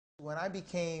When I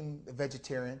became a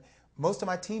vegetarian, most of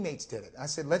my teammates did it. I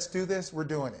said, let's do this, we're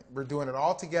doing it. We're doing it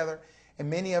all together, and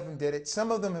many of them did it.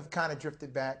 Some of them have kind of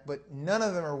drifted back, but none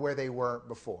of them are where they were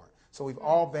before. So we've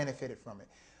all benefited from it.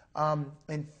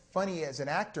 And funny, as an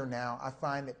actor now, I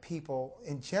find that people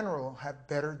in general have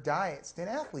better diets than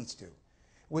athletes do,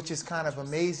 which is kind of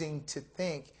amazing to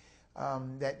think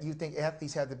that you think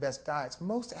athletes have the best diets.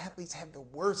 Most athletes have the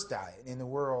worst diet in the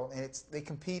world, and they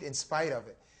compete in spite of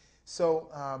it. So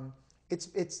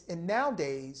and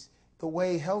nowadays, the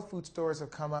way health food stores have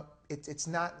come up, it's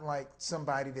not like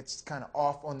somebody that's kind of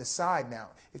off on the side now.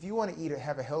 If you want to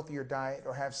have a healthier diet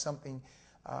or have something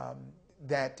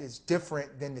that is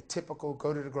different than the typical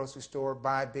go to the grocery store,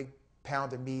 buy a big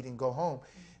pound of meat and go home,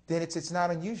 then it's not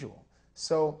unusual.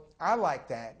 So I like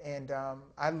that, and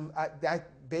I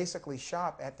basically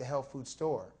shop at the health food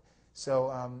store.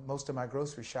 So most of my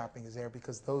grocery shopping is there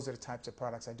because those are the types of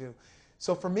products I do.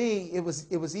 So for me, it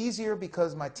was easier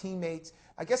because my teammates,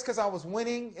 I guess because I was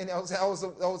winning and I was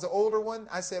the older one,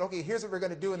 I said, okay, here's what we're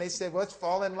going to do, and they said, well, let's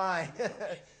fall in line.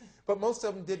 But most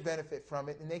of them did benefit from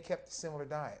it, and they kept a similar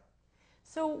diet.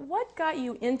 So what got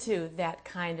you into that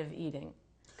kind of eating?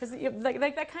 Because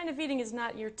like that kind of eating is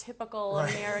not your typical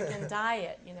American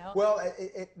diet, you know? Well,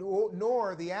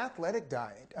 nor the athletic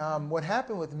diet. What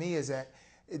happened with me is that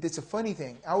it's a funny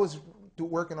thing. I was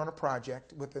working on a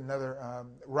project with another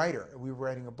writer. We were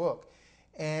writing a book.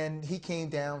 And he came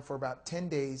down for about 10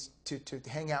 days to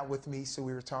hang out with me, so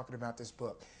we were talking about this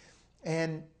book.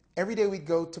 And every day we'd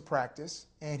go to practice,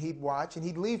 and he'd watch, and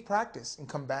he'd leave practice and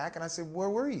come back, and I said, where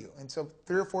were you? And so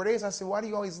 3 or 4 days, I said, why do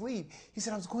you always leave? He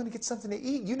said, I was going to get something to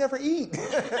eat. You never eat.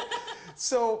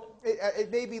 So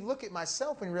it made me look at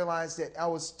myself and realize that I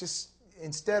was just,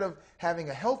 instead of having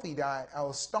a healthy diet, I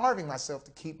was starving myself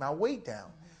to keep my weight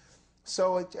down.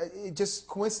 So it just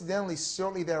coincidentally,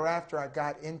 shortly thereafter, I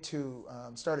got into,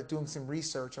 started doing some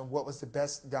research on what was the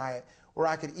best diet where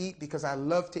I could eat, because I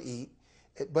love to eat,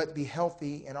 but be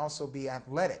healthy and also be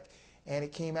athletic. And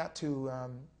it came out to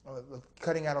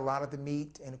cutting out a lot of the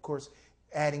meat, and of course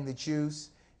adding the juice,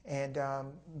 and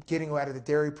getting out of the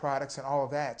dairy products and all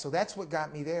of that. So that's what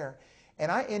got me there.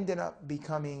 And I ended up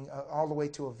becoming all the way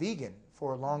to a vegan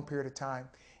for a long period of time.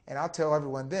 And I'll tell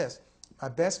everyone this, my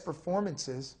best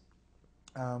performances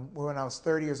were when I was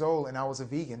 30 years old and I was a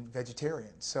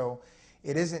vegetarian. So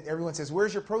it isn't, everyone says,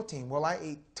 where's your protein? Well, I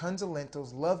ate tons of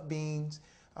lentils, loved beans,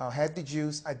 had the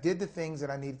juice. I did the things that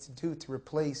I needed to do to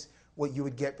replace what you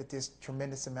would get with this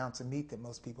tremendous amounts of meat that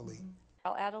most people eat.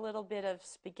 I'll add a little bit of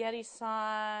spaghetti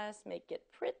sauce, make it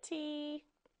pretty.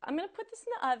 I'm going to put this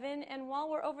in the oven, and while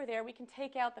we're over there, we can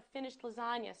take out the finished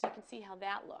lasagna so you can see how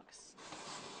that looks.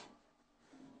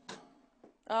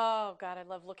 Oh, God, I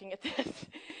love looking at this.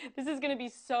 This is going to be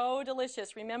so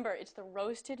delicious. Remember, it's the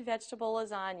roasted vegetable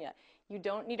lasagna. You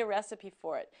don't need a recipe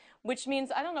for it, which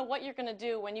means I don't know what you're going to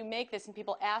do when you make this and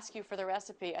people ask you for the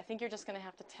recipe. I think you're just going to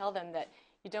have to tell them that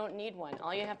you don't need one.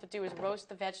 All you have to do is roast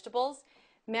the vegetables,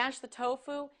 mash the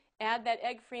tofu, add that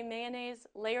egg-free mayonnaise,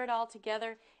 layer it all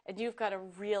together, and you've got a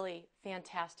really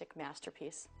fantastic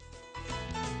masterpiece.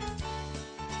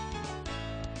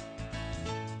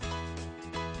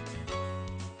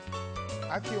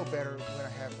 I feel better when I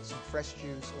have some fresh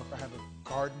juice, or if I have a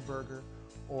garden burger,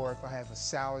 or if I have a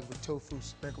salad with tofu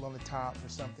sprinkled on the top or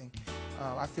something.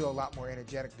 I feel a lot more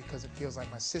energetic because it feels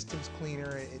like my system's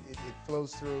cleaner, it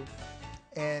flows through,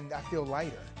 and I feel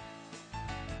lighter.